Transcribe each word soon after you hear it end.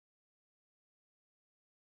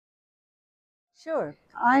Sure.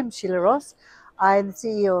 I'm Sheila Ross. I'm the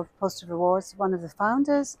CEO of Positive Rewards, one of the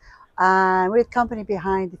founders. We're the company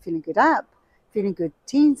behind the Feeling Good app, Feeling Good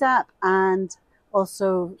Teens app, and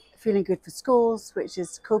also Feeling Good for Schools, which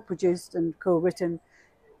is co-produced and co-written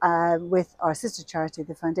with our sister charity,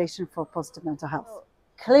 the Foundation for Positive Mental Health.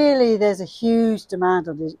 Clearly, there's a huge demand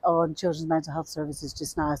on children's mental health services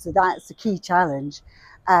just now, so that's the key challenge.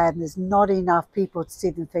 There's not enough people to see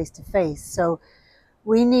them face to face. So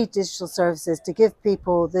we need digital services to give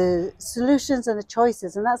people the solutions and the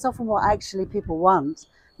choices, and that's often what actually people want.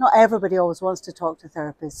 Not everybody always wants to talk to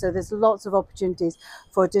therapists, so there's lots of opportunities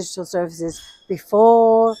for digital services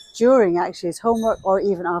before, during actually as homework, or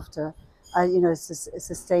even after,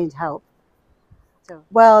 sustained help. So,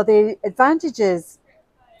 well, the advantage is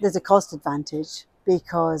there's a cost advantage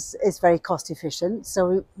because it's very cost efficient.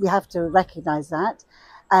 So we have to recognize that.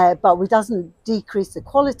 But it doesn't decrease the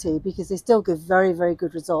quality because they still give very, very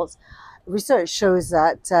good results. Research shows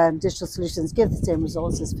that digital solutions give the same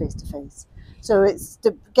results as face-to-face. So it's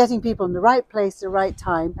getting people in the right place, the right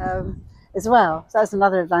time as well. So that's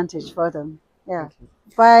another advantage for them. Yeah.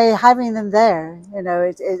 By having them there,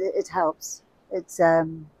 it helps. It's,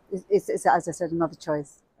 as I said, another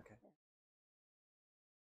choice.